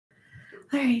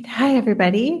All right, hi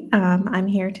everybody. I'm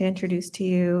here to introduce to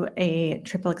you a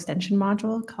triple extension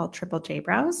module called Triple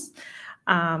JBrowse,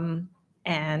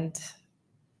 and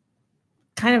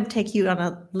kind of take you on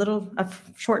a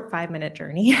short 5-minute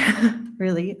journey,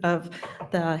 really, of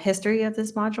the history of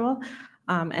this module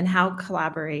and how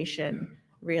collaboration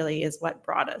really is what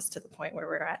brought us to the point where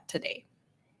we're at today.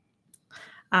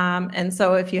 And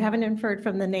so if you haven't inferred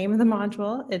from the name of the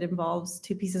module, it involves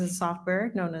two pieces of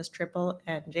software known as Tripal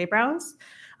and JBrowse.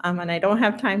 And I don't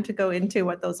have time to go into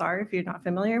what those are if you're not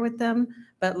familiar with them,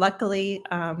 but luckily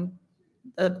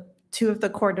the two of the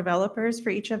core developers for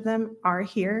each of them are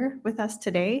here with us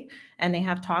today, and they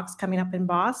have talks coming up in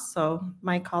BOSC. So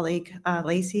my colleague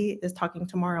Lacey is talking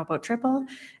tomorrow about Tripal,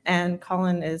 and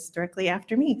Colin is directly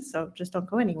after me, so just don't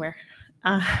go anywhere.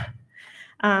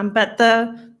 But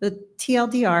the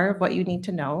TLDR of what you need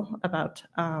to know about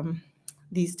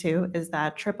these two is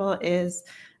that Tripal is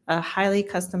a highly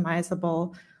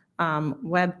customizable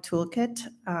web toolkit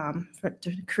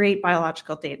to create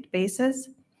biological databases,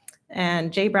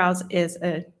 and JBrowse is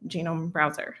a genome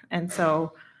browser. And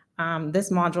so this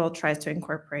module tries to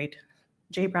incorporate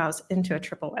JBrowse into a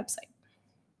Tripal website.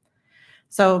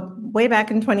 So way back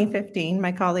in 2015,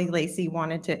 my colleague Lacey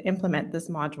wanted to implement this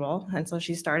module, and so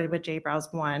she started with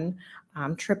JBrowse 1,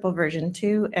 Tripal version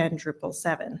 2, and Drupal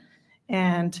 7.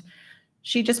 And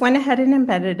she just went ahead and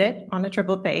embedded it on a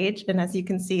Tripal page, and as you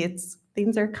can see,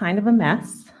 things are kind of a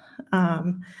mess.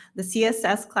 The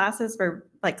CSS classes were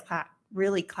like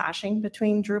really clashing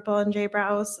between Drupal and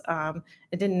JBrowse.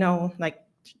 It didn't know, like,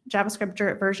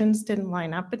 JavaScript versions didn't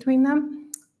line up between them.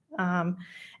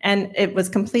 And it was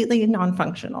completely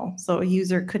non-functional. So a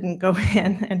user couldn't go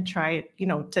in and try,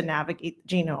 to navigate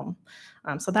the genome.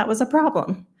 So that was a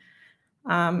problem.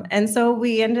 And so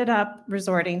we ended up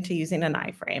resorting to using an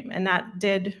iframe, and that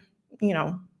did,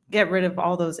 get rid of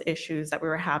all those issues that we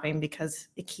were having because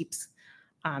it keeps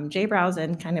JBrowse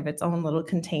in kind of its own little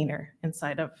container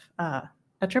inside of a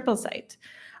Tripal site.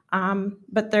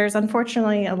 But there's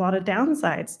unfortunately a lot of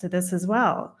downsides to this as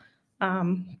well.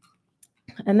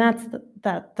 And that's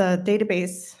that the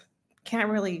database can't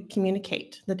really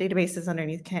communicate. The databases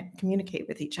underneath can't communicate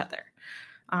with each other.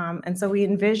 And so we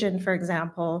envision, for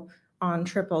example, on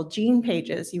Tripal gene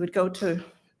pages, you would go to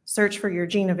search for your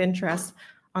gene of interest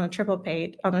on a Tripal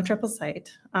page, on a Tripal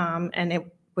site, and it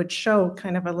would show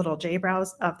kind of a little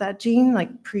JBrowse of that gene,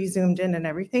 like pre-zoomed in and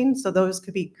everything. So those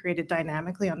could be created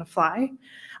dynamically on the fly.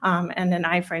 And an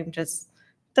iframe just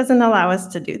doesn't allow us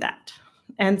to do that.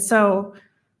 And so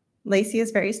Lacey is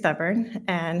very stubborn,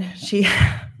 and she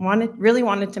really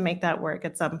wanted to make that work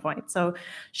at some point. So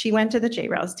she went to the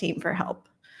JBrowse team for help.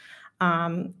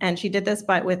 And she did this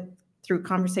through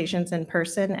conversations in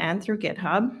person and through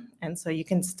GitHub. And so you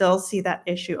can still see that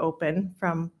issue open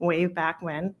from way back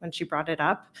when she brought it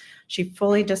up. She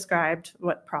fully described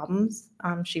what problems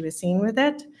she was seeing with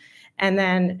it. And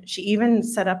then she even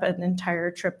set up an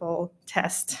entire Tripal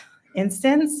test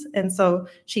instance. And so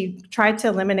she tried to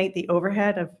eliminate the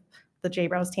overhead of the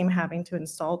JBrowse team having to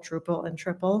install Drupal and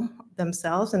Tripal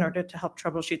themselves in order to help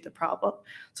troubleshoot the problem.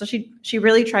 So she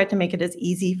really tried to make it as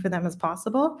easy for them as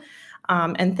possible.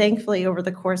 And thankfully, over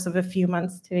the course of a few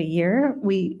months to a year,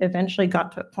 we eventually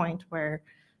got to a point where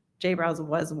JBrowse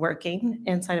was working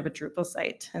inside of a Drupal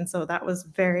site. And so that was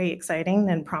very exciting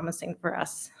and promising for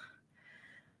us.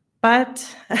 But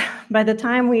by the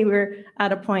time we were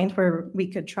at a point where we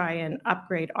could try and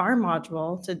upgrade our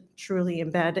module to truly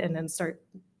embed and then start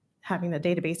having the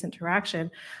database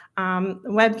interaction,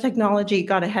 web technology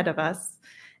got ahead of us.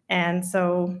 And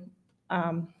so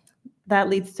that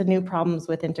leads to new problems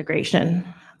with integration,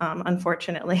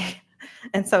 unfortunately.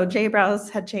 And so JBrowse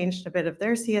had changed a bit of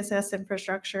their CSS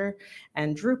infrastructure,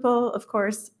 and Drupal, of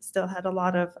course, still had a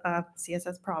lot of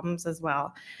CSS problems as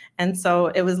well. And so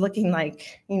it was looking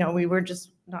like, we were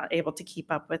just not able to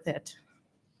keep up with it.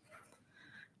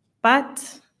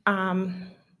 But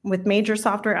with major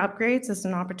software upgrades, there's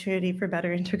an opportunity for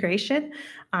better integration.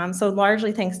 So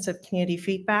largely thanks to community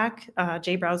feedback,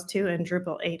 JBrowse 2 and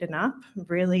Drupal 8 and up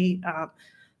really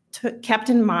kept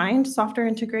in mind software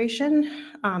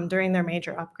integration during their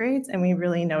major upgrades, and we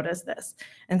really noticed this.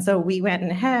 And so we went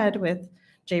ahead with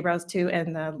JBrowse 2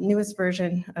 and the newest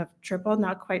version of Tripal,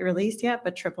 not quite released yet,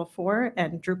 but Tripal 4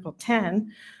 and Drupal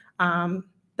 10,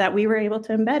 that we were able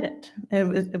to embed it.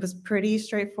 It was pretty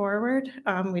straightforward.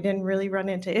 We didn't really run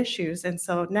into issues. And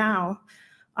so now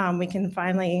we can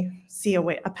finally see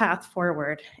a path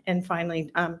forward and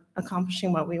finally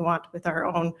accomplishing what we want with our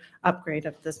own upgrade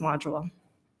of this module.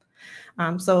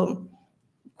 So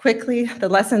quickly, the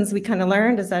lessons we kind of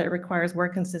learned is that it requires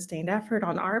work and sustained effort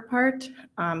on our part.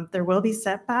 There will be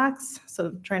setbacks,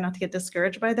 so try not to get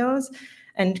discouraged by those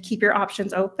and keep your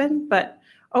options open, but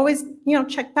always,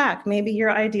 check back. Maybe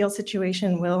your ideal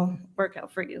situation will work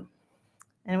out for you.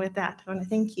 And with that, I want to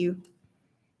thank you.